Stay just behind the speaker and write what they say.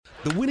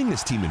The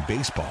winningest team in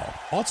baseball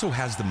also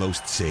has the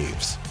most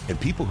saves, and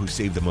people who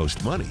save the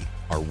most money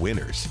are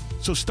winners.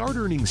 So start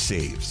earning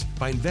saves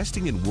by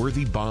investing in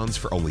worthy bonds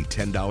for only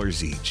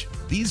 $10 each.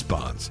 These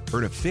bonds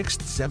earn a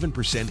fixed 7%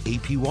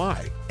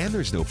 APY, and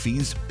there's no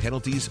fees,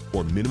 penalties,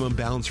 or minimum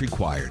balance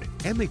required,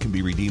 and they can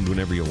be redeemed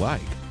whenever you like.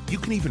 You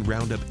can even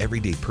round up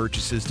everyday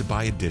purchases to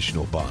buy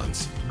additional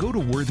bonds. Go to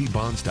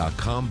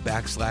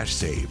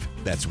worthybonds.com/save.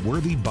 That's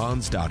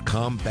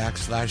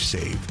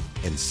worthybonds.com/save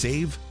and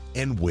save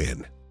and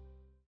win.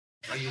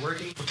 Are you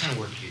working? What kind of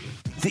work do you do?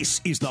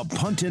 This is the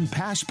Punt and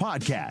Pass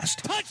Podcast.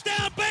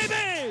 Touchdown,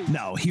 baby!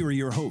 Now, here are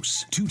your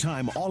hosts,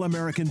 two-time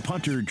All-American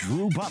punter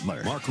Drew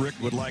Butler. Mark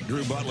Richt would like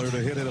Drew Butler to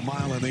hit it a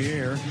mile in the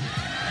air.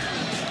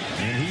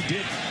 And he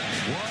did.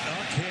 What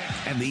a kick.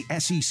 And the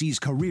SEC's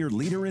career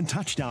leader in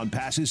touchdown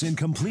passes and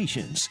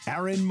completions,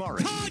 Aaron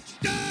Murray.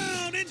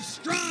 Touchdown in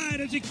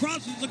stride as he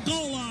crosses the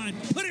goal line.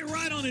 Put it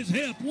right on his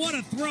hip. What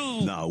a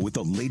throw. Now, with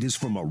the latest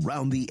from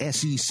around the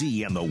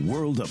SEC and the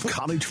world of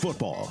college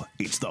football,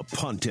 it's the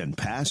Punt and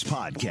Pass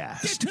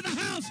Podcast. Get to the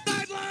house.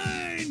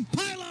 Sideline.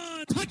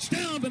 Pylon.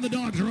 Touchdown. And the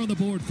Dogs are on the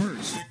board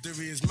first.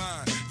 Victory is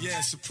mine.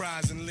 Yeah,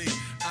 surprisingly,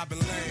 I've been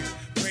lame.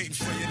 Waiting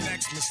for your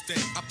next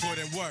mistake. I put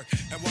in work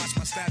and watch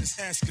my status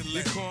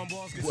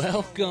escalate.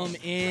 Welcome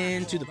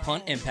into the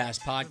Punt and Pass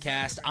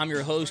Podcast. I'm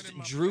your host,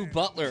 Drew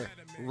Butler.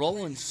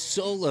 Rolling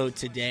solo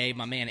today.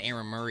 My man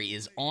Aaron Murray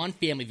is on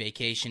family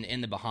vacation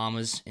in the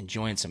Bahamas,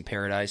 enjoying some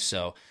paradise.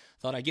 So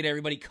thought I'd get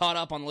everybody caught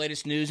up on the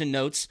latest news and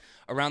notes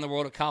around the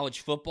world of college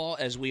football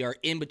as we are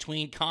in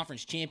between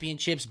conference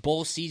championships,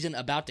 bowl season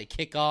about to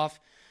kick off.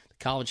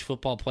 College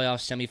football playoff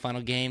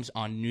semifinal games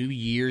on New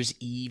Year's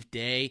Eve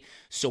day.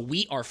 So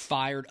we are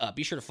fired up.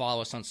 Be sure to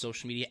follow us on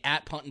social media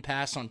at Punt and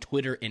Pass on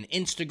Twitter and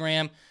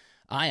Instagram.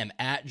 I am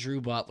at Drew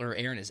Butler.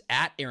 Aaron is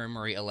at Aaron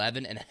Murray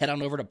 11. And head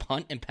on over to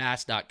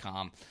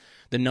puntandpass.com,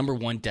 the number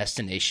one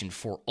destination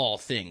for all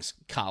things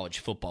college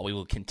football. We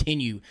will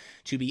continue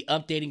to be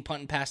updating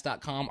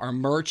puntandpass.com. Our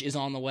merch is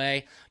on the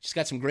way. Just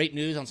got some great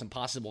news on some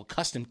possible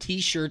custom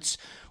t-shirts,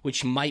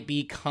 which might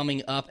be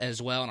coming up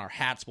as well. And our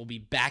hats will be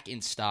back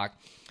in stock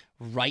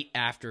right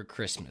after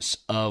Christmas,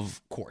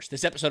 of course.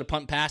 This episode of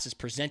Punt and Pass is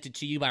presented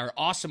to you by our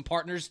awesome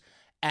partners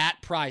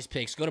at Prize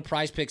Picks. Go to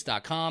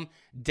prizepicks.com,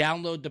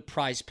 download the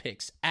Prize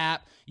Picks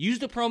app, use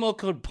the promo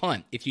code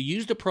PUNT. If you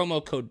use the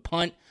promo code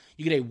PUNT,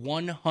 you get a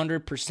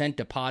 100%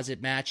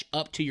 deposit match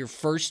up to your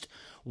first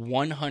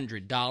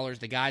 $100.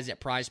 The guys at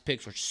Prize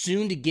Picks are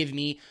soon to give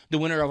me the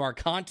winner of our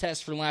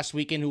contest from last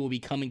weekend, who will be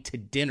coming to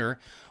dinner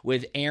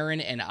with Aaron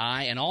and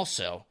I, and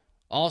also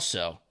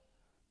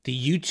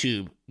the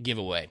YouTube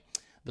giveaway.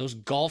 Those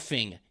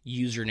golfing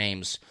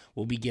usernames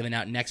will be given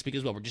out next week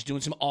as well. We're just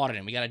doing some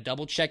auditing. We got to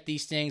double check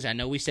these things. I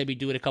know we said we'd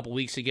do it a couple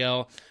weeks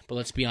ago, but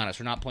let's be honest,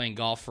 we're not playing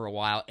golf for a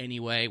while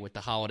anyway with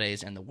the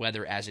holidays and the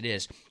weather as it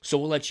is. So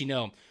we'll let you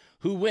know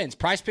who wins.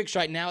 Prize Picks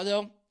right now,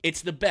 though,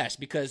 it's the best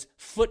because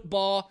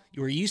football,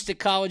 you were used to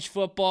college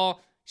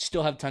football,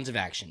 still have tons of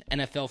action.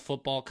 NFL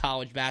football,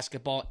 college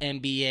basketball,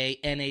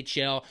 NBA,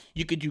 NHL.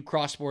 You could do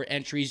cross-sport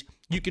entries.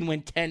 You can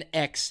win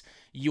 10x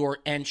your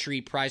entry.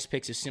 Prize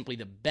Picks is simply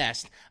the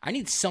best. I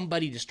need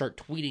somebody to start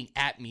tweeting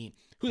at me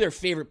who their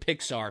favorite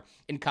picks are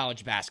in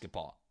college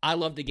basketball. I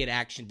love to get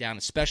action down,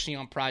 especially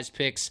on Prize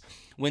Picks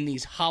when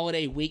these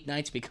holiday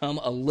weeknights become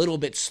a little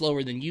bit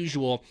slower than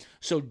usual.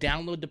 So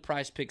download the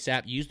Prize Picks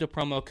app, use the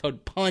promo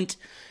code PUNT,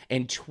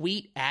 and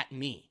tweet at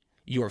me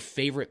your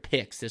favorite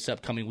picks this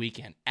upcoming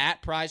weekend.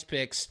 At Prize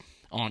Picks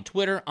on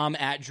Twitter, I'm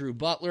at Drew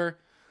Butler.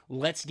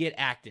 Let's get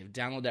active.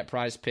 Download that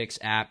Prize Picks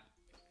app.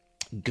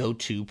 Go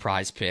to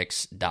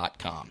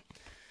prizepicks.com.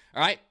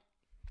 All right.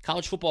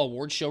 College Football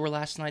Awards show were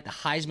last night. The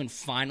Heisman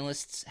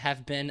finalists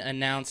have been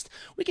announced.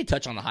 We could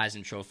touch on the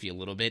Heisman Trophy a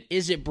little bit.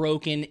 Is it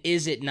broken?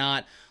 Is it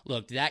not?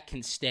 Look, that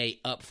can stay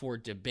up for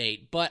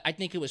debate, but I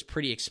think it was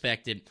pretty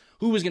expected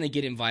who was going to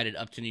get invited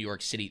up to New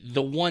York City.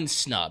 The one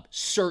snub,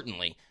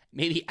 certainly,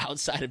 maybe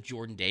outside of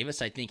Jordan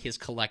Davis, I think his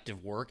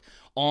collective work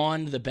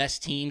on the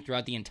best team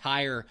throughout the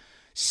entire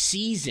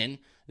season,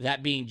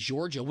 that being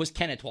Georgia, was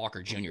Kenneth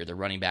Walker Jr., the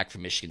running back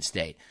from Michigan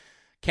State.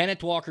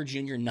 Kenneth Walker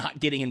Jr. not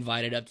getting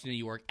invited up to New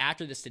York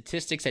after the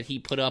statistics that he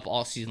put up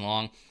all season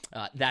long,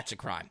 that's a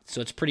crime.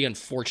 So it's pretty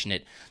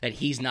unfortunate that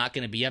he's not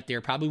going to be up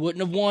there. Probably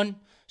wouldn't have won.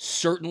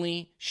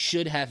 Certainly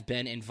should have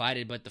been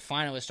invited, but the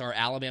finalists are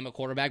Alabama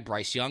quarterback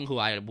Bryce Young, who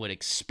I would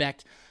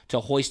expect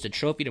to hoist a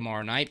trophy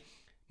tomorrow night.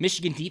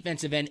 Michigan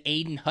defensive end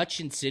Aiden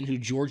Hutchinson, who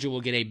Georgia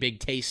will get a big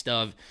taste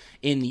of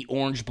in the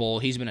Orange Bowl.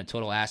 He's been a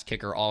total ass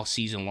kicker all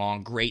season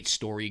long. Great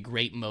story,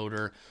 great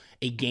motor,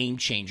 a game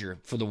changer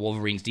for the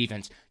Wolverines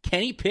defense.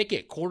 Kenny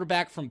Pickett,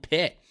 quarterback from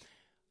Pitt.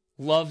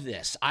 Love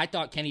this. I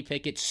thought Kenny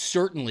Pickett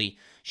certainly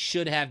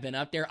should have been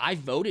up there. I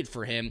voted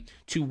for him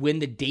to win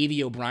the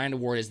Davey O'Brien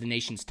Award as the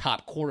nation's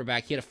top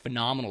quarterback. He had a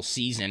phenomenal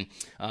season.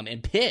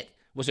 And Pitt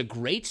was a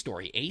great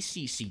story.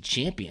 ACC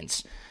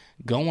champions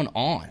going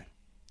on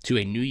to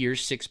a New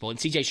Year's Six Bowl. And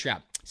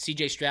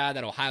CJ Stroud,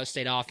 that Ohio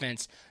State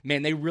offense,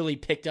 man, they really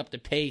picked up the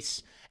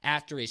pace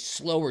after a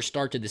slower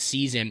start to the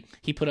season,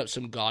 he put up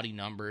some gaudy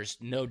numbers.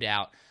 No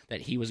doubt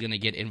that he was going to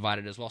get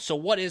invited as well. So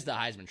what is the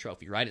Heisman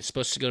Trophy, right? It's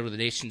supposed to go to the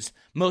nation's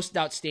most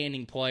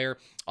outstanding player.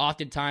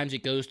 Oftentimes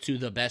it goes to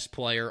the best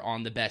player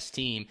on the best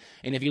team.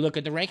 And if you look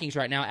at the rankings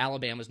right now,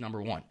 Alabama's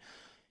number 1.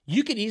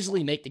 You could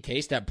easily make the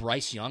case that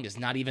Bryce Young is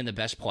not even the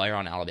best player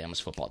on Alabama's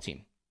football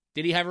team.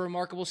 Did he have a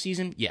remarkable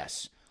season?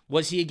 Yes.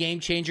 Was he a game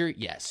changer?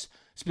 Yes.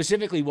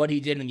 Specifically what he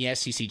did in the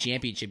SEC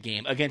championship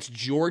game against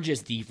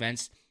Georgia's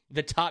defense,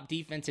 the top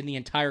defense in the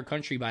entire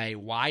country by a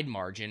wide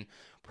margin,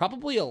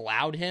 probably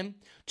allowed him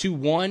to,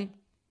 1,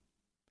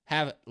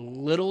 have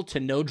little to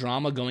no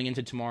drama going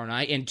into tomorrow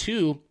night, and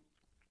 2,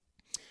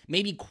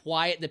 maybe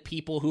quiet the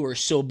people who are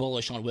so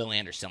bullish on Will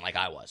Anderson like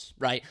I was,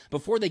 right?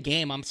 Before the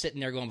game, I'm sitting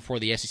there going, before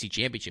the SEC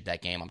championship,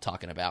 that game I'm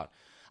talking about,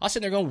 I was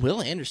sitting there going,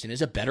 Will Anderson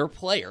is a better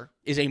player,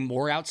 is a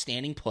more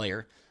outstanding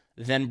player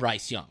than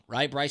Bryce Young,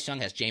 right? Bryce Young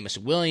has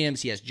Jamison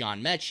Williams, he has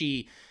John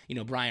Mechie,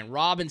 Brian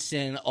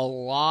Robinson, a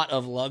lot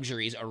of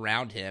luxuries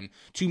around him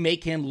to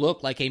make him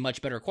look like a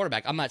much better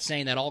quarterback. I'm not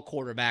saying that all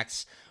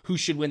quarterbacks who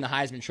should win the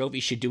Heisman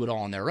Trophy should do it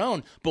all on their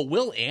own, but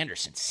Will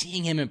Anderson,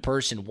 seeing him in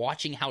person,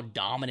 watching how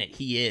dominant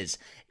he is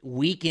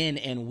week in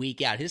and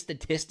week out, his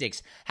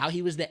statistics, how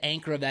he was the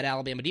anchor of that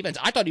Alabama defense,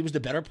 I thought he was the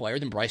better player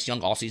than Bryce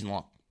Young all season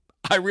long.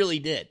 I really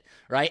did,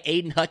 right?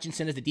 Aiden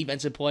Hutchinson is the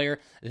defensive player.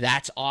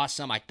 That's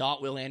awesome. I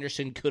thought Will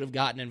Anderson could have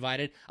gotten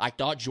invited. I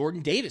thought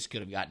Jordan Davis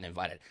could have gotten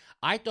invited.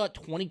 I thought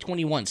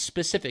 2021,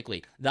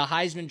 specifically, the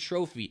Heisman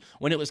Trophy,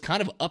 when it was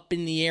kind of up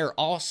in the air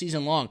all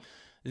season long,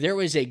 there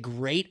was a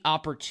great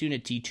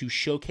opportunity to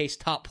showcase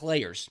top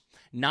players,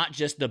 not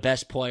just the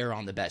best player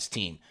on the best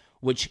team,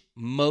 which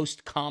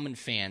most common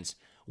fans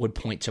would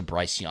point to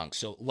Bryce Young.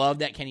 So love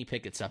that Kenny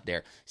Pickett's up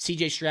there.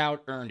 CJ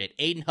Stroud earned it.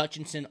 Aiden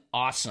Hutchinson,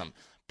 awesome.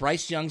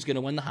 Bryce Young's going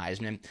to win the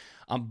Heisman.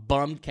 I'm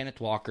bummed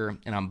Kenneth Walker,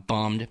 and I'm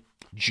bummed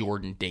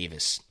Jordan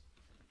Davis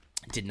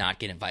did not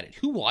get invited.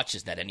 Who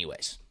watches that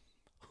anyways?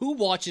 Who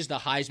watches the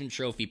Heisman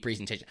Trophy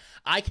presentation?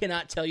 I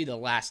cannot tell you the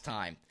last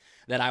time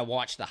that I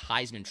watched the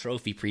Heisman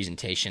Trophy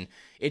presentation.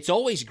 It's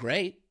always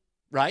great,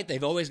 right?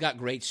 They've always got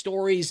great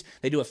stories.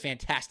 They do a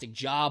fantastic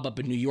job up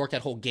in New York.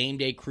 That whole game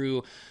day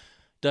crew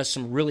does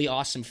some really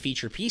awesome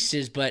feature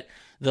pieces, but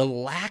the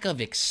lack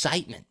of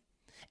excitement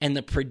and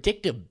the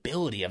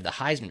predictability of the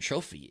Heisman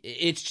Trophy,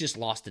 it's just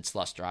lost its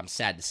luster. I'm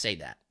sad to say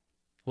that.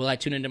 Will I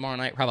tune in tomorrow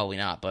night? Probably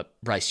not, but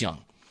Bryce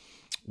Young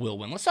will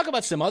win. Let's talk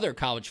about some other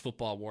college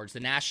football awards.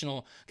 The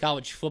National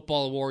College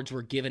Football Awards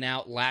were given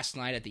out last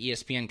night at the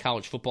ESPN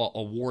College Football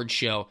Awards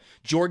Show.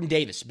 Jordan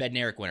Davis,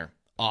 Bednarik winner.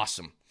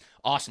 Awesome.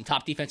 Awesome.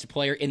 Top defensive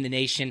player in the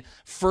nation.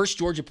 First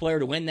Georgia player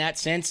to win that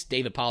since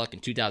David Pollock in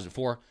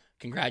 2004.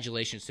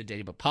 Congratulations to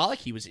David Pollock.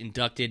 He was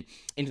inducted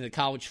into the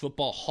College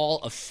Football Hall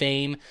of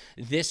Fame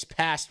this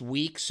past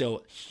week,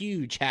 so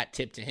huge hat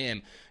tip to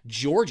him.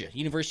 Georgia,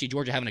 University of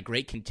Georgia, having a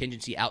great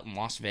contingency out in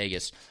Las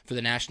Vegas for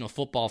the National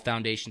Football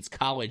Foundation's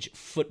College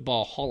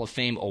Football Hall of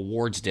Fame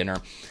Awards dinner.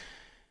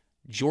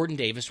 Jordan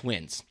Davis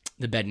wins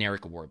the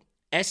Bednarik Award.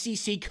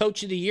 SEC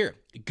Coach of the Year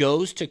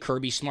goes to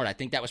Kirby Smart. I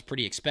think that was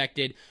pretty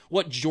expected.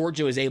 What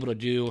Georgia was able to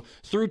do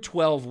through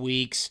 12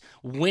 weeks,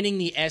 winning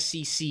the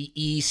SEC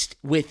East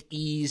with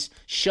ease,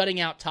 shutting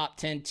out top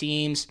 10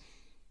 teams,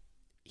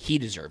 he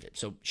deserved it.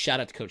 So shout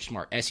out to Coach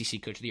Smart, SEC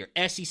Coach of the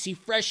Year. SEC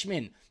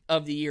Freshman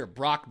of the Year,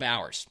 Brock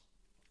Bowers.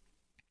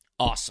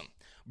 Awesome.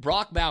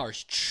 Brock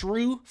Bowers,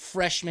 true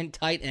freshman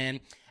tight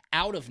end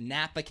out of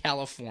Napa,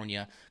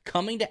 California,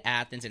 coming to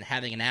Athens and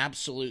having an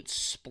absolute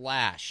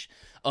splash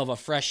of a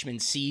freshman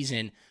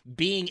season,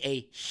 being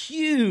a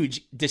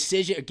huge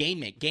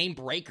game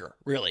breaker,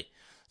 really,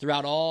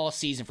 throughout all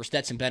season for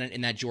Stetson Bennett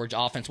in that Georgia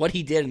offense. What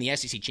he did in the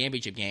SEC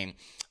championship game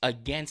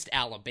against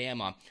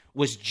Alabama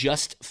was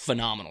just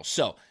phenomenal.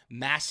 So,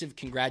 massive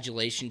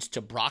congratulations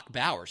to Brock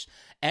Bowers,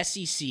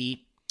 SEC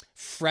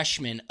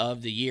Freshman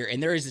of the Year.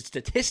 And there is a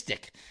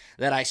statistic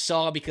that I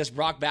saw because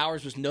Brock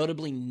Bowers was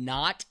notably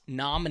not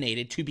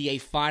nominated to be a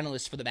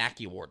finalist for the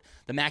Mackey Award.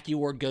 The Mackey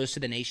Award goes to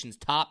the nation's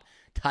top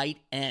tight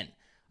end.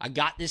 I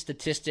got this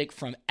statistic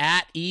from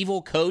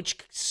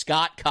 @EvilCoach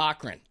Scott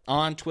Cochran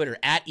on Twitter,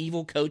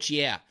 @EvilCoach,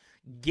 yeah.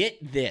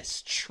 Get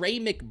this. Trey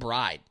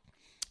McBride,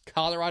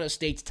 Colorado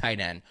State's tight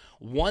end,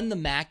 won the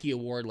Mackey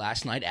Award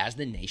last night as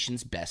the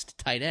nation's best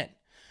tight end.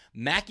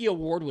 Mackey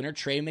Award winner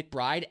Trey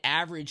McBride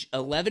averaged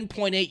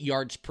 11.8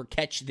 yards per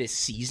catch this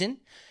season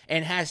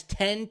and has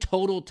 10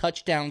 total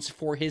touchdowns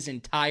for his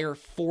entire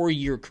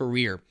 4-year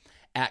career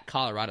at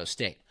Colorado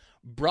State.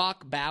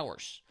 Brock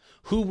Bowers,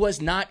 who was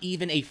not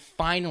even a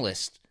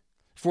finalist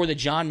for the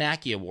John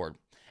Mackey Award,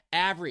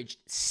 averaged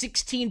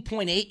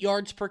 16.8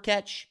 yards per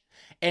catch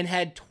and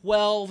had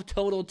 12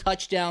 total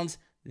touchdowns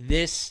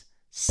this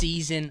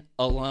season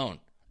alone.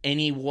 And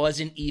he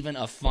wasn't even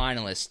a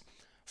finalist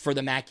for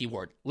the Mackey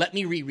Award. Let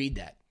me reread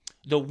that.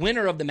 The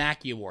winner of the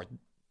Mackey Award,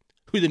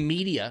 who the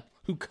media,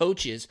 who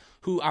coaches,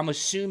 who I'm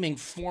assuming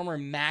former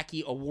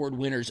Mackey Award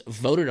winners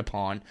voted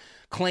upon,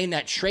 claimed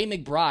that Trey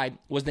McBride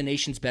was the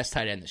nation's best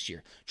tight end this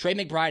year. Trey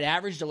McBride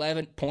averaged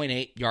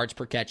 11.8 yards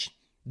per catch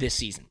this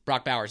season.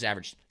 Brock Bowers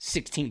averaged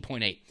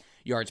 16.8.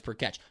 yards per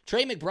catch.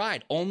 Trey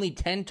McBride, only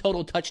 10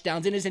 total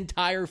touchdowns in his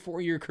entire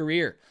 4-year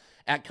career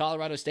at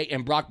Colorado State,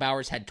 and Brock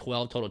Bowers had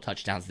 12 total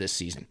touchdowns this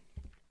season.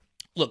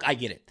 Look, I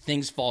get it.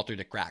 Things fall through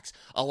the cracks.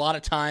 A lot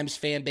of times,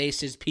 fan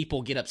bases,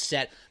 people get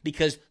upset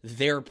because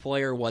their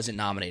player wasn't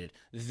nominated.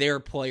 Their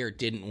player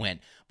didn't win.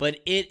 But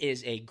it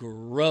is a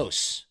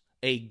gross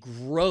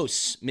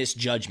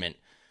misjudgment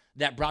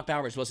that Brock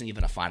Bowers wasn't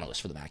even a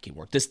finalist for the Mackey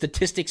Award. The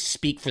statistics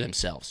speak for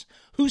themselves.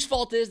 Whose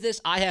fault is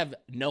this? I have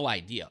no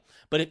idea.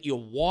 But if you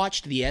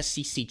watched the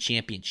SEC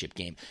championship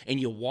game and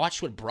you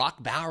watched what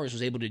Brock Bowers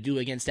was able to do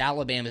against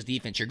Alabama's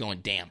defense, you're going,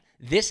 damn,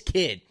 this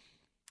kid,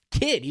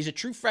 he's a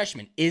true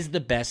freshman, is the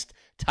best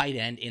tight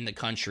end in the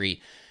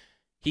country.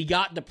 He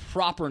got the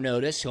proper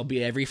notice. He'll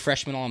be every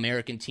freshman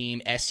All-American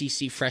team,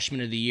 SEC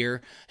Freshman of the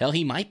Year. Hell,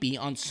 he might be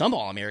on some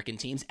All-American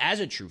teams as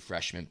a true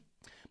freshman.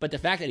 But the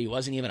fact that he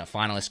wasn't even a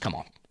finalist, come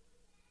on.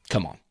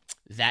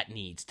 That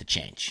needs to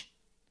change.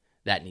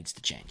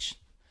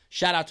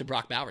 Shout out to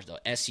Brock Bowers, though,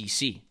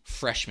 SEC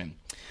Freshman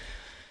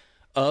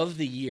of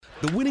the Year.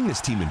 The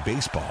winningest team in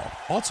baseball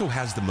also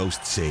has the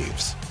most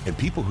saves, and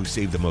people who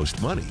save the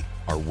most money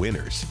are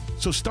winners.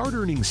 So start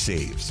earning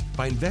saves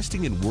by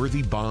investing in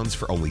worthy bonds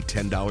for only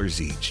 $10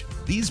 each.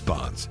 These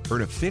bonds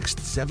earn a fixed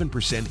 7%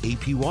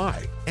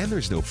 APY, and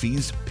there's no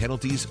fees,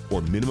 penalties,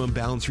 or minimum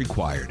balance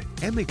required,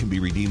 and they can be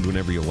redeemed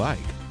whenever you like.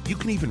 You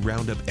can even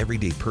round up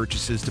everyday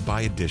purchases to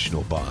buy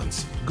additional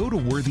bonds. Go to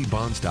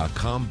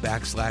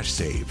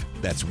worthybonds.com/save.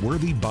 That's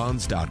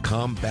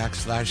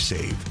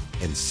worthybonds.com/save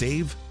and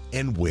save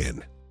and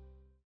win.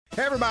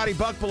 Hey everybody,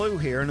 Buck Bellew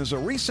here, and as a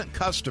recent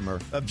customer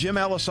of Jim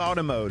Ellis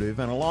Automotive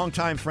and a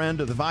longtime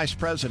friend of the Vice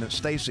President,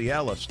 Stacy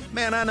Ellis,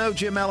 man, I know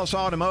Jim Ellis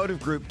Automotive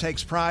Group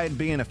takes pride in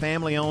being a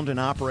family-owned and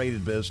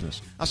operated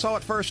business. I saw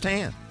it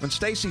firsthand. When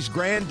Stacy's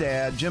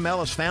granddad, Jim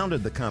Ellis,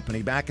 founded the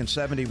company back in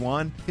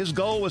 '71, his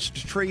goal was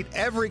to treat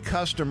every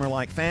customer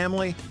like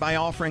family by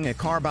offering a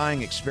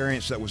car-buying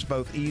experience that was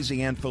both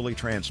easy and fully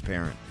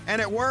transparent. And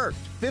it worked.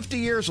 50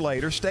 years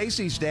later,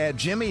 Stacy's dad,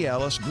 Jimmy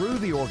Ellis, grew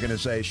the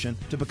organization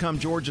to become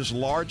Georgia's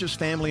largest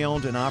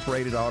family-owned and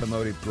operated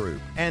automotive group.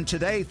 And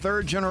today,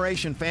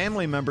 third-generation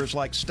family members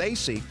like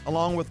Stacy,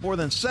 along with more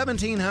than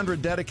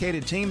 1,700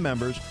 dedicated team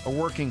members, are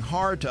working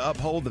hard to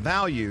uphold the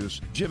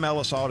values Jim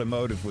Ellis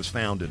Automotive was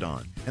founded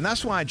on. And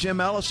that's why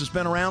Jim Ellis has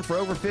been around for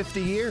over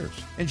 50 years.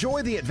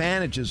 Enjoy the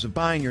advantages of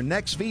buying your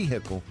next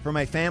vehicle from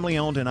a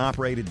family-owned and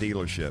operated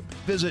dealership.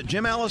 Visit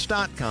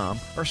JimEllis.com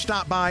or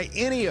stop by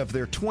any of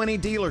their 20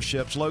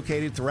 dealerships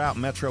located throughout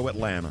Metro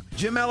Atlanta.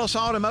 Jim Ellis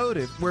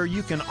Automotive, where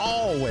you can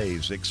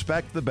always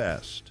expect the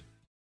best.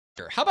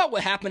 How about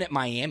what happened at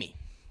Miami?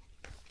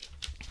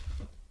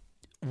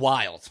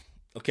 Wild,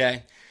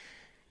 okay?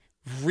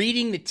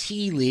 Reading the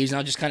tea leaves, and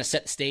I'll just kind of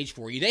set the stage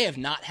for you. They have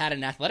not had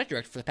an athletic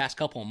director for the past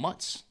couple of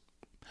months.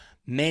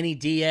 Manny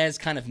Diaz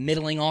kind of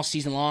middling all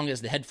season long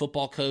as the head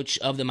football coach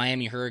of the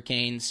Miami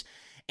Hurricanes.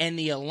 And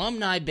the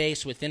alumni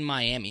base within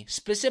Miami,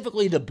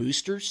 specifically the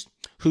boosters,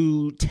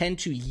 who tend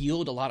to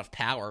yield a lot of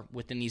power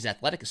within these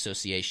athletic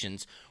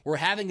associations, were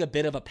having a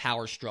bit of a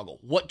power struggle.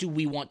 What do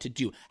we want to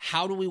do?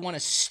 How do we want to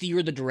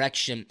steer the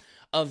direction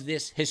of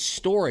this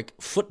historic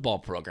football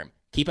program?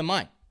 Keep in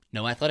mind,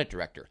 no athletic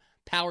director.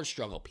 Power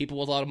struggle. People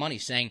with a lot of money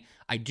saying,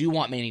 I do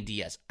want Manny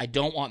Diaz. I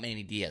don't want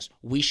Manny Diaz.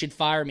 We should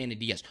fire Manny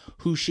Diaz.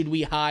 Who should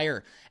we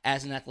hire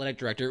as an athletic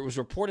director? It was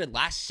reported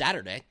last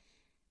Saturday,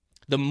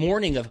 the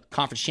morning of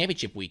Conference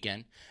Championship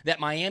weekend, that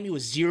Miami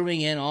was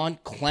zeroing in on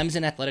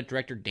Clemson athletic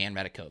director Dan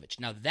Radakovich.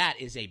 Now, that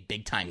is a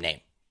big-time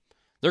name.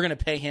 They're going to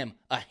pay him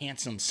a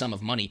handsome sum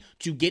of money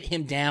to get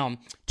him down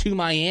to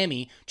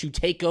Miami to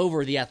take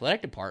over the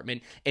athletic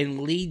department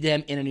and lead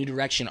them in a new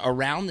direction.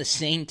 Around the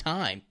same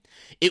time,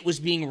 it was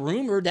being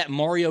rumored that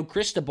Mario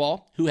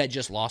Cristobal, who had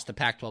just lost the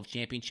Pac-12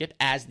 championship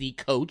as the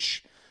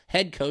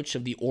head coach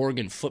of the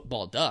Oregon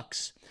Football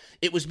Ducks,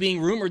 it was being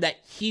rumored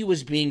that he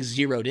was being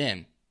zeroed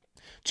in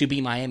to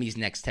be Miami's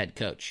next head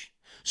coach.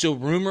 So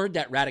rumored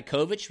that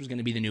Radakovich was going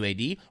to be the new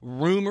AD,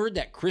 rumored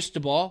that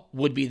Cristobal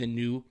would be the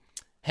new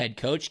head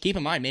coach. Keep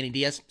in mind, Manny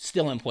Diaz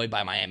still employed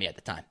by Miami at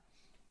the time.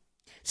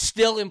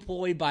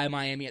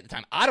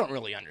 I don't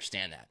really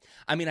understand that.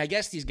 I mean, I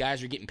guess these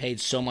guys are getting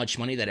paid so much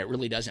money that it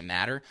really doesn't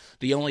matter.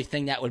 The only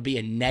thing that would be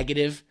a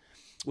negative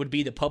would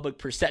be the public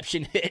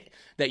perception hit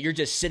that you're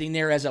just sitting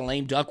there as a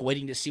lame duck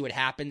waiting to see what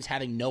happens,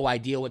 having no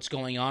idea what's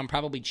going on,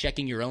 probably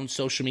checking your own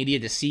social media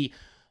to see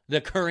the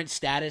current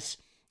status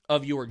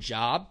of your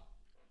job.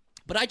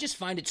 But I just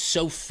find it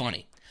so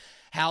funny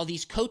how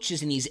these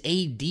coaches and these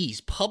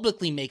ADs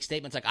publicly make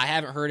statements like, I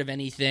haven't heard of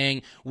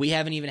anything, we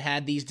haven't even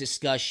had these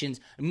discussions.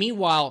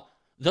 Meanwhile,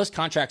 those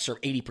contracts are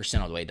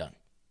 80% of the way done.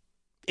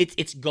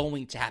 It's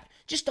going to happen.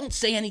 Just don't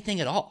say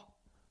anything at all.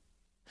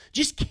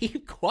 Just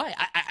keep quiet.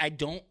 I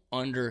don't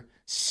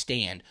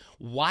understand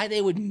why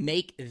they would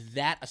make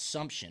that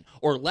assumption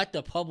or let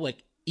the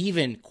public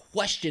even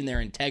question their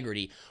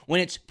integrity when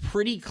it's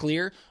pretty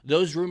clear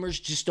those rumors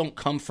just don't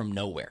come from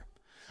nowhere.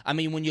 I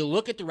mean, when you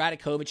look at the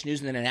Radakovich news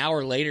and then an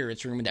hour later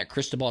it's rumored that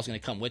Cristobal is going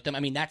to come with them, I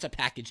mean, that's a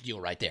package deal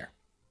right there,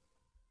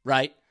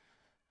 right?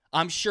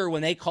 I'm sure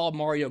when they called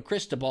Mario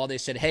Cristobal, they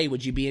said, hey,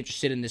 would you be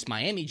interested in this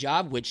Miami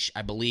job, which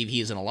I believe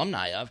he is an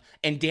alumni of,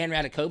 and Dan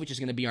Radakovich is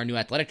going to be our new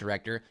athletic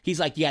director. He's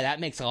like, yeah,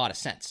 that makes a lot of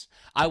sense.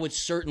 I would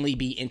certainly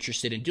be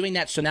interested in doing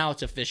that. So now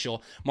it's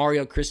official.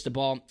 Mario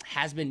Cristobal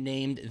has been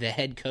named the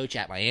head coach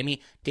at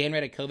Miami. Dan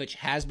Radakovich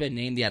has been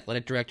named the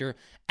athletic director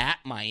at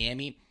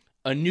Miami.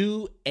 A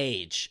new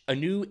age, a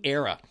new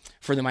era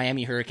for the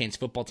Miami Hurricanes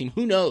football team.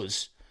 Who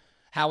knows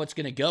how it's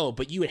going to go,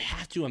 but you would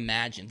have to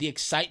imagine the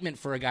excitement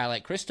for a guy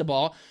like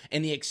Cristobal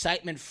and the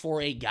excitement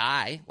for a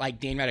guy like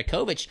Dan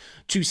Radakovich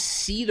to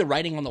see the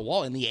writing on the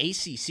wall in the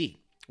ACC,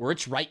 where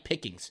it's right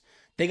pickings.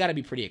 They got to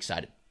be pretty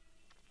excited.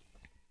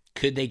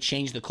 Could they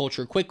change the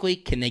culture quickly?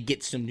 Can they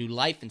get some new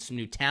life and some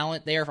new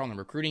talent there on the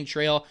recruiting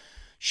trail?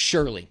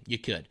 Surely you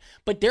could.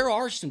 But there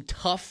are some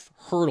tough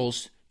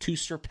hurdles to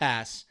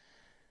surpass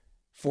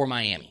for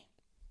Miami.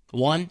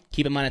 1,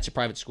 keep in mind it's a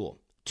private school.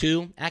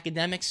 2,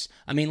 academics.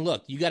 I mean,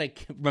 look, you got to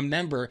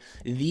remember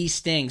these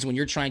things when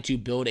you're trying to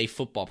build a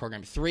football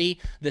program. 3,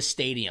 the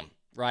stadium,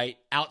 right?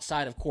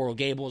 Outside of Coral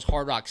Gables,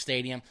 Hard Rock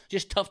Stadium.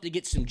 Just tough to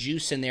get some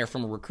juice in there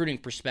from a recruiting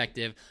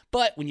perspective.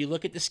 But when you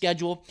look at the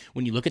schedule,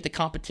 when you look at the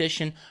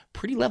competition,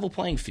 pretty level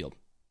playing field.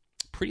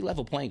 Pretty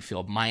level playing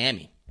field.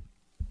 Miami.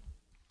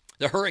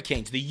 The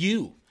Hurricanes, the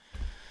U.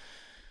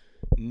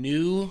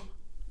 New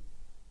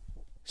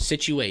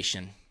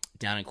situation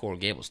down in Coral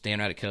Gables. Dan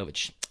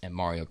Radakovich and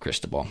Mario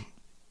Cristobal.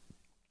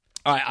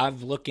 All right,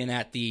 I'm looking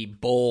at the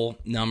bowl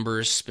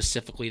numbers,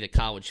 specifically the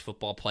college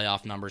football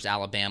playoff numbers.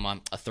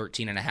 Alabama, a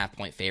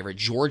 13.5-point favorite.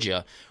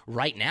 Georgia,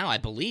 right now, I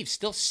believe,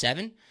 still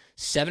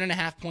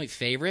 7.5-point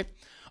favorite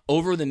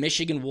over the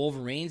Michigan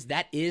Wolverines.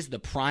 That is the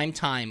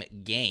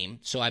primetime game.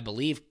 So I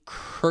believe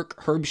Kirk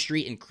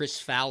Herbstreit and Chris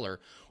Fowler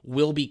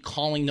will be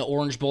calling the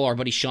Orange Bowl. Our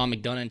buddy Sean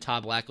McDonough and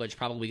Todd Blackledge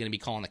probably going to be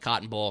calling the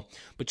Cotton Bowl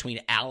between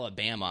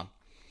Alabama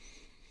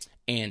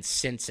and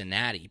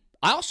Cincinnati.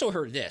 I also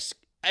heard this.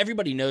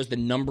 Everybody knows the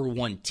number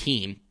 1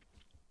 team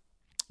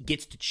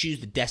gets to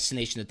choose the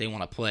destination that they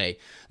want to play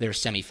their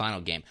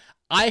semifinal game.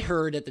 I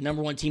heard that the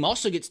number 1 team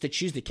also gets to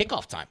choose the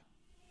kickoff time.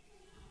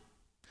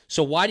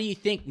 So why do you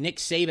think Nick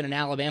Saban and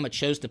Alabama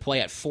chose to play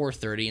at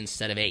 4:30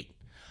 instead of 8?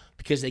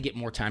 Because they get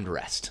more time to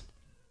rest.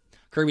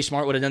 Kirby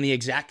Smart would have done the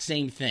exact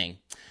same thing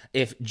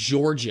if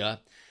Georgia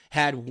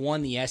had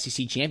won the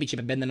SEC championship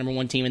and been the number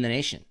 1 team in the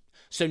nation.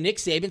 So Nick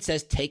Saban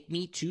says, take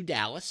me to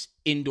Dallas,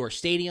 indoor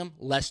stadium,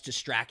 less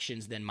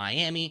distractions than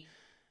Miami.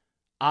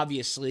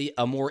 Obviously,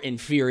 a more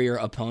inferior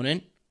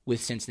opponent with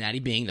Cincinnati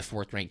being the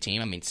 4th-ranked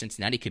team. I mean,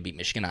 Cincinnati could beat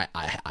Michigan.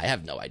 I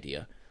have no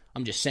idea.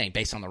 I'm just saying,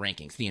 based on the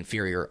rankings, the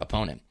inferior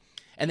opponent.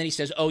 And then he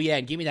says, oh, yeah,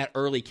 and give me that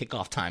early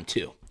kickoff time,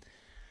 too.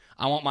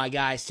 I want my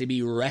guys to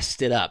be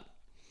rested up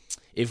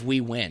if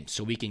we win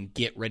so we can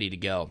get ready to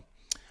go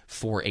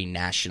for a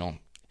national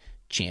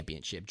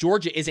championship.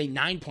 Georgia is a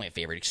 9-point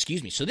favorite,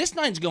 So this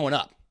 9's going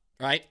up,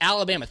 right?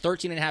 Alabama,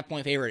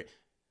 13.5-point favorite.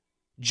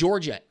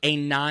 Georgia, a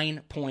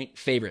 9-point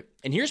favorite.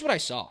 And here's what I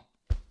saw.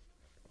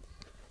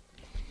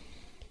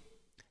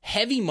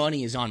 Heavy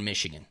money is on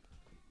Michigan.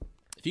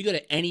 If you go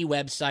to any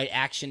website,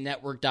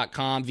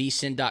 actionnetwork.com,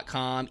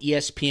 vsin.com,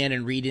 ESPN,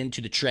 and read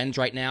into the trends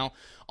right now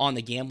on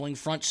the gambling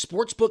front,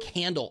 sportsbook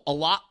handle, a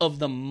lot of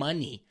the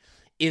money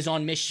is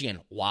on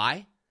Michigan.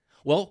 Why?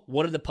 Well,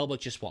 what did the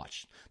public just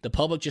watch? The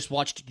public just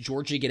watched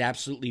Georgia get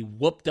absolutely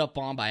whooped up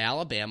on by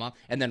Alabama,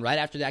 and then right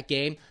after that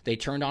game, they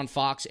turned on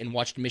Fox and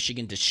watched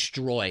Michigan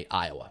destroy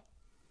Iowa.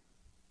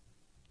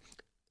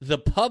 The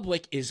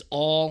public is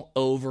all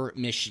over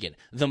Michigan.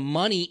 The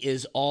money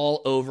is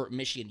all over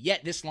Michigan.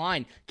 Yet this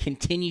line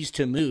continues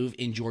to move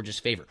in Georgia's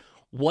favor.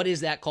 What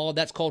is that called?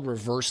 That's called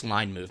reverse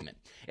line movement.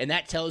 And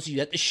that tells you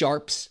that the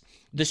sharps,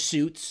 the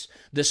suits,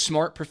 the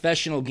smart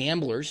professional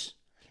gamblers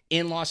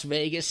in Las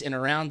Vegas and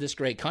around this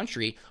great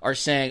country are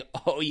saying,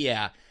 oh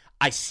yeah,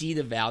 I see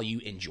the value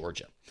in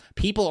Georgia.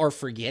 People are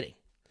forgetting.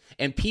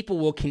 And people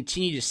will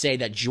continue to say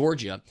that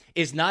Georgia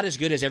is not as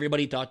good as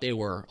everybody thought they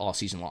were all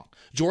season long.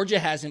 Georgia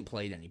hasn't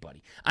played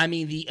anybody. I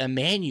mean, the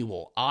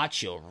Emmanuel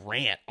Acho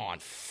rant on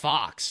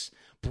Fox,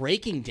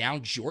 breaking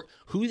down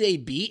who they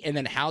beat and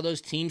then how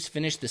those teams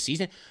finished the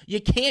season.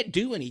 You can't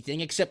do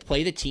anything except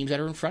play the teams that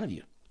are in front of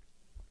you.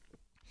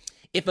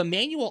 If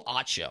Emmanuel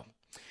Acho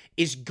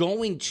is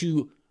going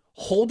to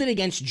hold it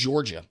against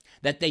Georgia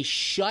that they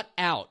shut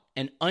out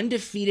an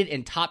undefeated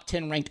and top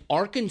 10 ranked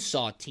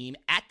Arkansas team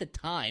at the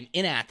time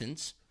in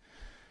Athens,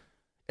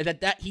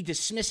 that he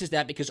dismisses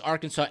that because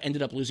Arkansas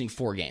ended up losing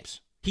 4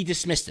 games. He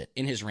dismissed it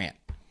in his rant.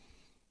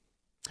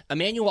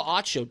 Emmanuel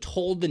Acho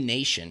told the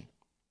nation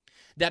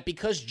that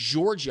because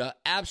Georgia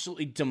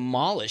absolutely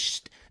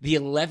demolished the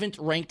 11th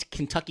ranked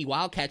Kentucky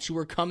Wildcats, who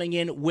were coming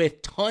in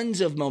with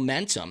tons of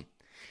momentum,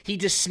 he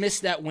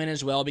dismissed that win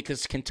as well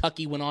because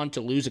Kentucky went on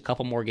to lose a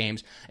couple more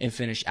games and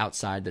finish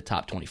outside the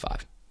top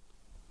 25.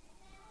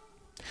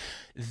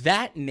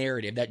 That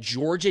narrative that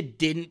Georgia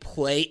didn't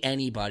play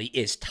anybody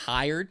is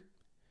tired.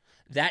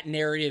 That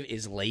narrative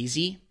is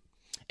lazy.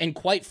 And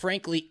quite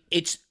frankly,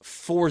 it's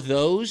for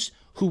those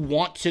who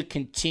want to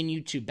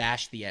continue to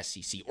bash the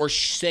SEC or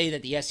say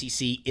that the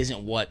SEC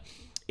isn't what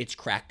it's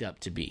cracked up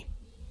to be.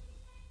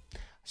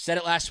 Said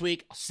it last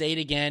week. I'll say it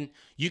again.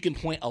 You can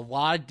point a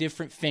lot of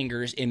different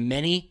fingers in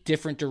many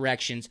different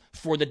directions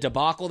for the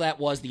debacle that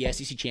was the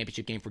SEC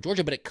championship game for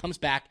Georgia, but it comes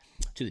back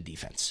to the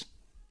defense.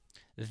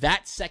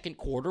 That second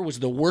quarter was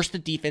the worst the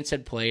defense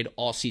had played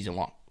all season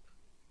long.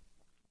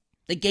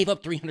 They gave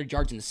up 300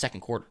 yards in the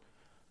second quarter.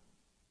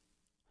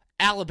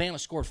 Alabama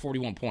scored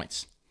 41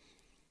 points.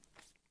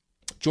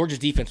 Georgia's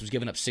defense was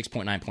giving up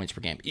 6.9 points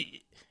per game.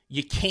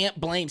 You can't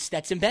blame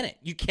Stetson Bennett.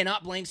 You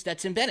cannot blame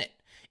Stetson Bennett.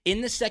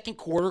 In the second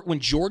quarter, when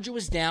Georgia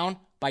was down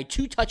by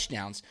 2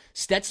 touchdowns,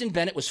 Stetson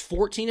Bennett was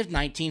 14 of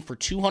 19 for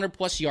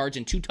 200-plus yards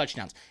and 2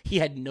 touchdowns. He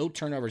had no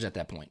turnovers at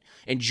that point,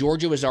 and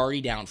Georgia was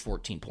already down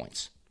 14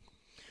 points.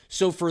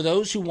 So for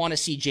those who want to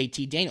see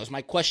JT Daniels,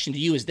 my question to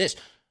you is this.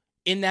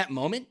 In that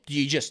moment, do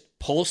you just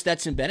pull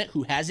Stetson Bennett,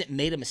 who hasn't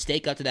made a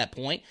mistake up to that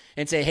point,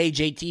 and say, hey,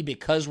 JT,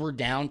 because we're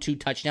down 2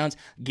 touchdowns,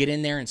 get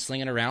in there and sling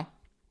it around?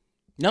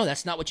 No,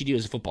 that's not what you do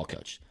as a football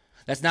coach.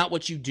 That's not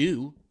what you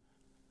do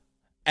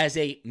as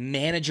a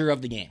manager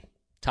of the game.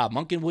 Todd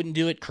Monken wouldn't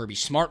do it. Kirby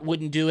Smart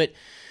wouldn't do it.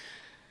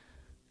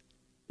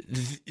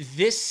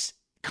 This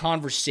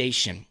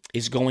conversation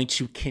is going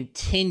to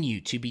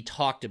continue to be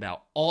talked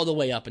about all the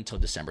way up until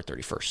December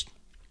 31st.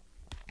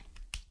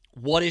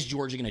 What is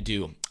Georgia going to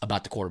do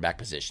about the quarterback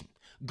position?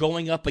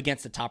 Going up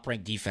against a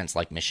top-ranked defense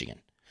like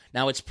Michigan.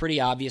 Now, it's pretty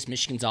obvious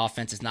Michigan's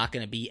offense is not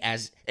going to be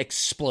as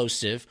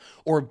explosive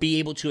or be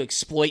able to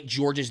exploit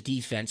Georgia's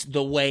defense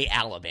the way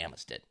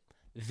Alabama's did.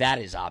 That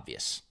is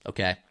obvious,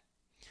 okay?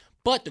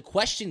 But the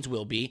questions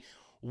will be,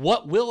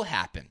 what will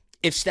happen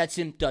if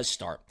Stetson does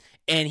start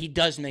and he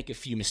does make a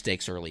few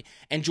mistakes early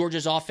and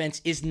Georgia's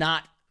offense is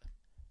not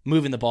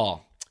moving the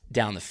ball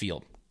down the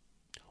field?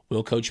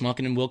 Will Coach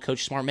Monken and will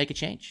Coach Smart make a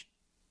change?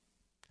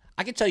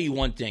 I can tell you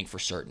one thing for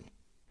certain.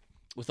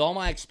 With all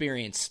my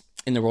experience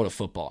in the world of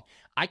football,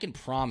 I can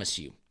promise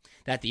you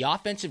that the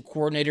offensive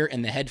coordinator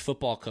and the head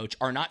football coach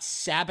are not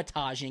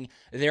sabotaging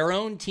their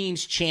own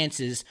team's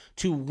chances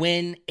to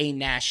win a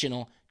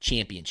national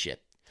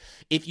championship.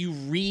 If you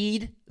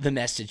read the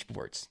message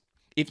boards,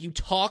 if you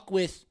talk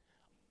with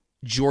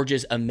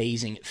Georgia's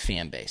amazing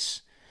fan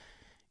base,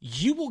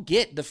 you will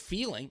get the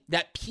feeling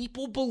that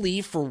people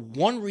believe for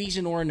one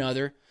reason or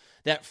another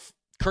that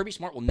Kirby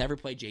Smart will never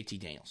play JT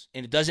Daniels.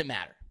 And it doesn't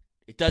matter.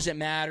 It doesn't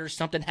matter.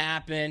 Something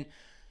happened.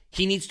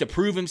 He needs to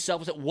prove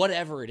himself.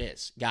 Whatever it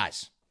is.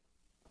 Guys,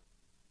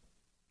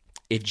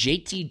 if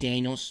JT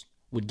Daniels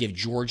would give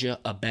Georgia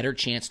a better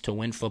chance to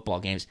win football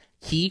games,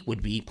 he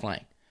would be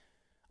playing.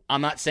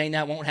 I'm not saying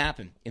that won't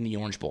happen in the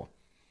Orange Bowl.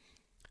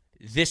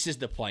 This is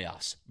the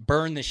playoffs.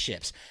 Burn the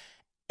ships.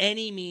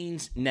 Any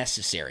means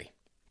necessary.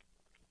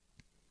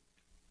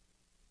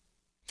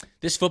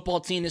 This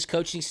football team, this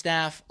coaching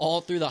staff,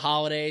 all through the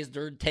holidays,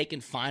 they're taking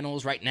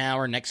finals right now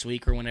or next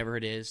week or whenever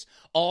it is.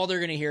 All they're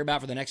going to hear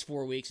about for the next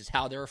 4 weeks is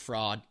how they're a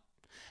fraud,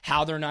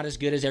 how they're not as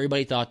good as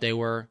everybody thought they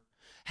were,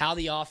 how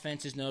the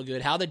offense is no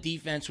good, how the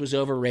defense was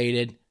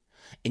overrated.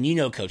 And you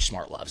know Coach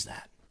Smart loves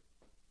that.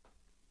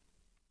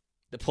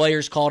 The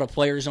players called a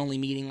players-only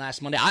meeting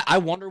last Monday. I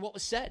wonder what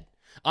was said.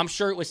 I'm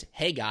sure it was,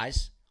 hey,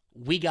 guys,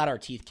 we got our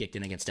teeth kicked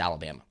in against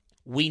Alabama.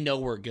 We know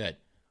we're good.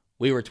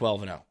 We were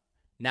 12-0.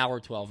 Now we're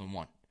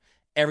 12-1.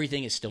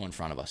 Everything is still in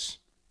front of us.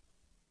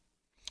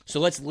 So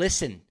let's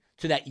listen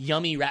to that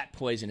yummy rat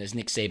poison, as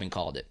Nick Saban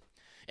called it.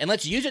 And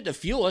let's use it to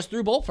fuel us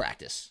through bowl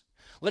practice.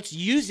 Let's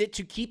use it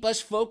to keep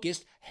us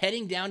focused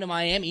heading down to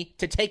Miami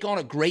to take on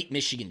a great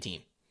Michigan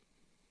team.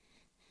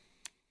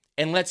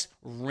 And let's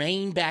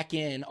rein back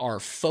in our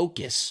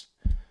focus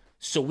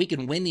so we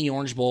can win the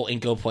Orange Bowl and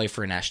go play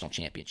for a national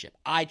championship.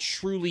 I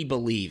truly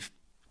believe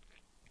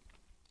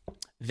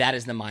that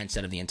is the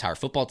mindset of the entire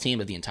football team,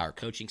 of the entire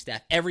coaching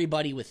staff,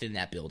 everybody within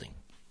that building.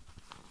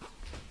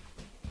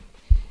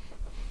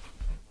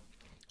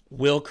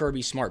 Will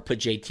Kirby Smart put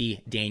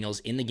JT Daniels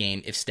in the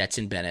game if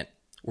Stetson Bennett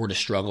were to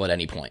struggle at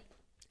any point?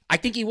 I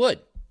think he would.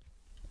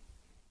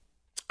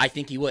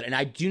 And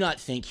I do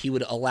not think he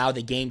would allow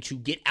the game to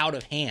get out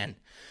of hand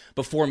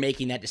before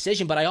making that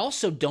decision. But I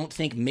also don't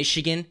think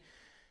Michigan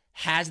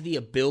has the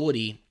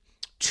ability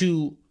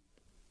to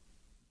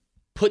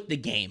put the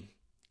game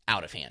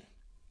out of hand.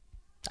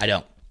 I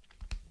don't.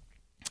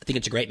 I think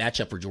it's a great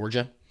matchup for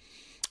Georgia.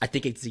 I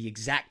think it's the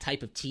exact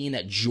type of team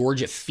that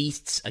Georgia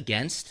feasts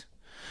against.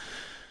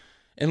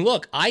 And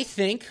look, I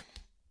think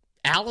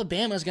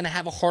Alabama is going to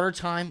have a harder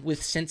time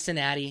with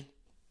Cincinnati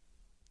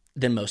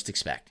than most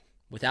expect.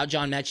 Without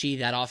John Mechie,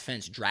 that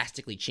offense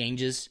drastically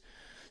changes.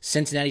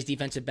 Cincinnati's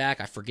defensive back,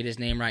 I forget his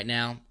name right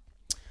now,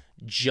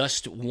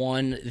 just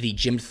won the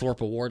Jim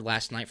Thorpe Award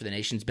last night for the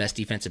nation's best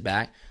defensive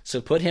back. So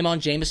put him on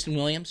Jamison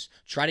Williams.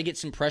 Try to get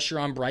some pressure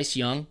on Bryce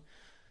Young.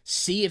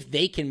 See if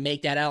they can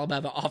make that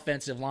Alabama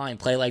offensive line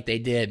play like they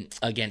did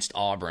against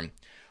Auburn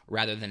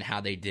rather than how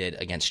they did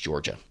against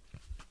Georgia.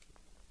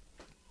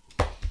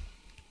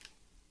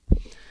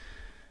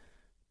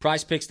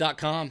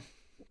 PrizePicks.com.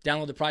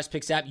 Download the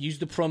PrizePicks app. Use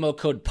the promo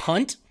code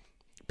PUNT,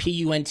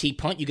 P-U-N-T,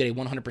 PUNT. You get a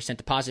 100%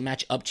 deposit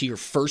match up to your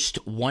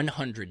first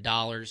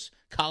 $100.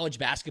 College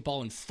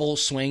basketball in full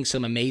swing.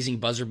 Some amazing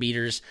buzzer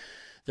beaters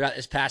throughout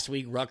this past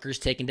week. Rutgers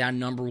taking down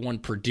number 1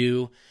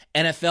 Purdue.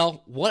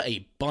 NFL, what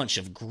a bunch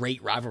of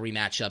great rivalry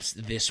matchups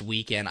this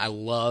weekend. I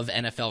love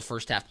NFL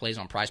first half plays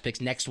on Prize Picks.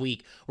 Next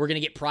week, we're going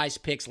to get Prize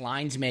Picks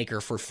lines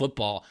maker for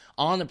football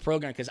on the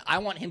program because I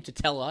want him to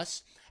tell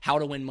us how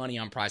to win money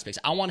on Prize Picks.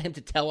 I want him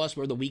to tell us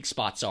where the weak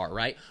spots are,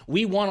 right?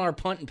 We want our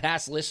punt and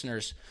pass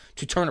listeners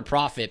to turn a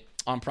profit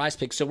on Prize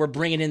Picks, so we're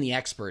bringing in the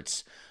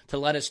experts to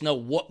let us know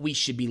what we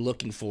should be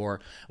looking for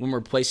when we're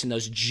placing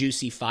those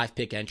juicy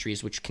 5-pick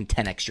entries, which can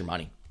 10x your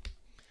money.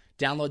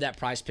 Download that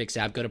Prize Picks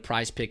app. Go to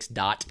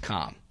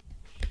prizepicks.com.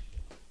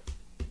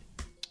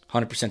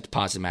 100%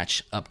 deposit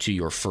match up to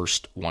your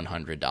first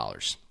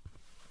 $100.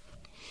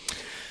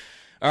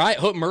 All right,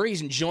 hope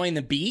Murray's enjoying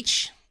the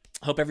beach.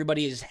 Hope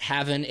everybody is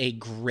having a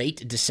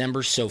great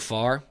December so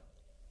far.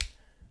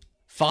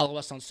 Follow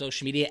us on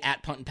social media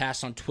at Punt and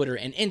Pass on Twitter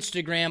and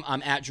Instagram.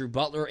 I'm at Drew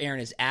Butler. Aaron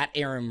is at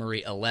Aaron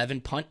Murray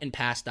 11.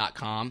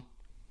 Puntandpass.com.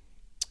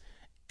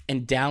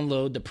 And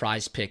download the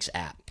Prize Picks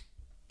app.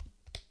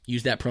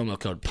 Use that promo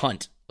code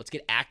PUNT. Let's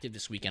get active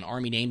this weekend.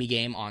 Army-Navy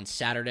game on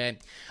Saturday.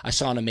 I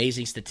saw an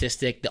amazing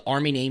statistic. The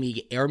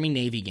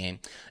Army-Navy game,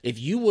 if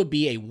you would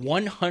be a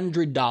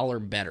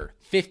 $100 bettor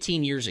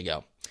 15 years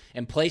ago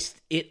and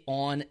placed it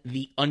on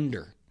the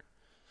under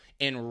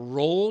and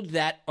rolled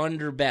that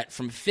under bet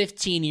from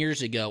 15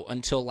 years ago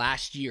until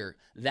last year,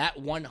 that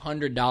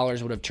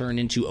 $100 would have turned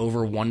into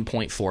over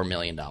 $1.4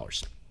 million.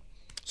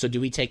 So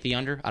do we take the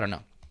under? I don't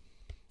know.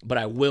 But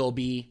I will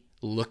be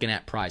looking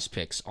at Prize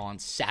Picks on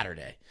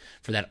Saturday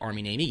for that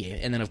Army-Navy game.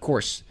 And then, of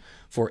course,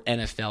 for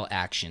NFL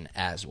action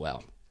as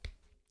well.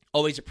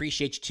 Always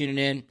appreciate you tuning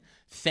in.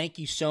 Thank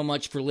you so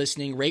much for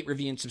listening. Rate,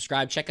 review, and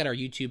subscribe. Check out our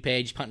YouTube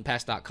page,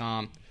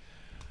 puntandpass.com,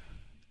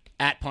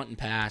 at Punt and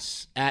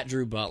Pass, at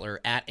Drew Butler,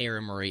 at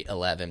Aaron Murray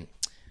 11.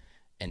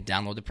 And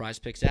download the Prize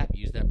Picks app.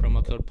 Use that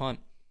promo code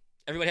PUNT.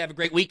 Everybody have a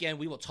great weekend.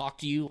 We will talk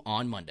to you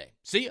on Monday.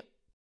 See ya.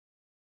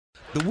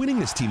 The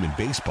winningest team in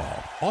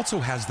baseball also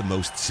has the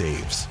most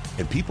saves,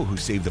 and people who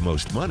save the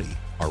most money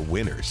are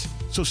winners.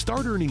 So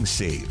start earning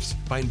saves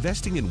by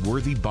investing in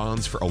worthy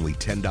bonds for only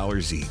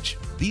 $10 each.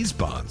 These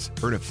bonds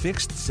earn a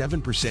fixed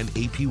 7%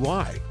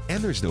 APY,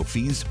 and there's no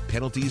fees,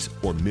 penalties,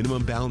 or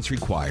minimum balance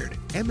required,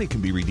 and they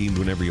can be redeemed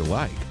whenever you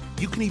like.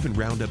 You can even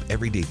round up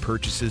everyday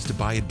purchases to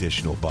buy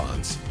additional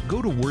bonds.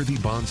 Go to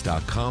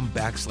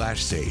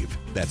worthybonds.com/save.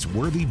 That's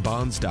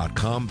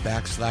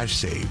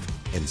worthybonds.com/save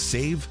and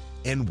save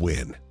and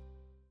win.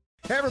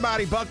 Hey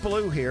everybody, Buck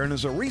Bellew here, and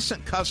as a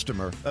recent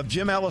customer of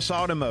Jim Ellis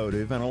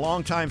Automotive and a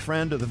longtime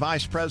friend of the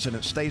Vice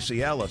President,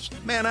 Stacey Ellis,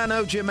 man, I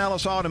know Jim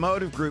Ellis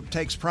Automotive Group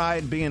takes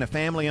pride in being a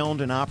family-owned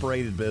and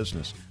operated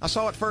business. I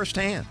saw it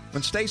firsthand.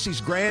 When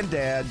Stacey's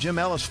granddad, Jim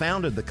Ellis,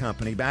 founded the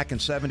company back in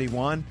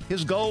 '71,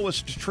 his goal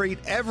was to treat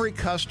every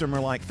customer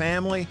like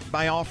family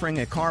by offering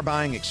a car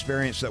buying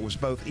experience that was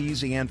both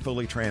easy and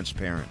fully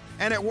transparent.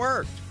 And it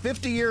worked.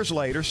 50 years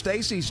later,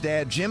 Stacey's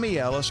dad, Jimmy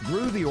Ellis,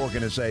 grew the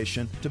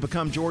organization to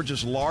become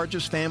Georgia's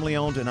largest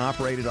family-owned and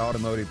operated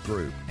automotive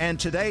group. And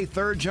today,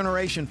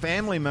 third-generation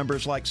family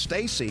members like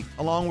Stacey,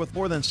 along with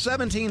more than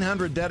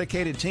 1,700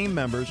 dedicated team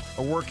members,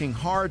 are working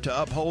hard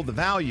to uphold the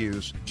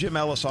values Jim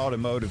Ellis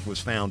Automotive was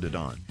founded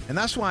on. And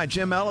that's why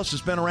Jim Ellis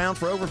has been around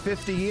for over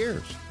 50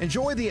 years.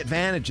 Enjoy the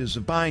advantages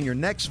of buying your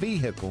next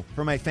vehicle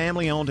from a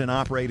family-owned and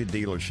operated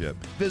dealership.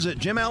 Visit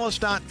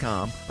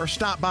jimellis.com or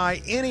stop by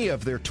any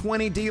of their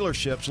 20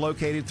 dealerships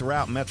located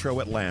throughout Metro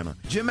Atlanta.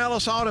 Jim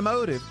Ellis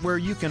Automotive, where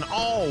you can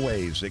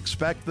always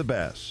expect the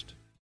best.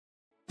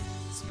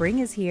 Spring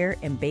is here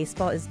and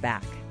baseball is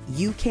back.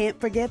 You can't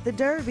forget the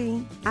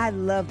Derby. I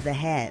love the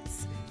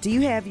hats. Do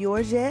you have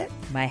yours yet?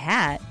 My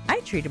hat? I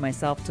treated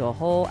myself to a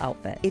whole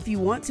outfit. If you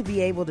want to be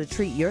able to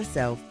treat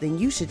yourself, then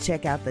you should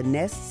check out the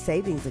Nest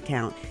Savings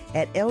Account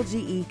at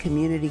LGE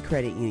Community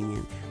Credit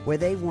Union, where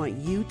they want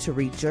you to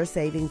reach your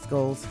savings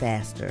goals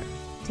faster.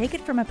 Take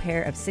it from a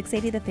pair of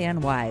 680 The Fan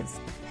wives.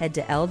 Head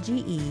to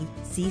lgeccu.org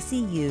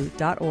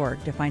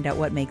to find out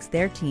what makes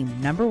their team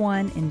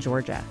 #1 in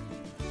Georgia.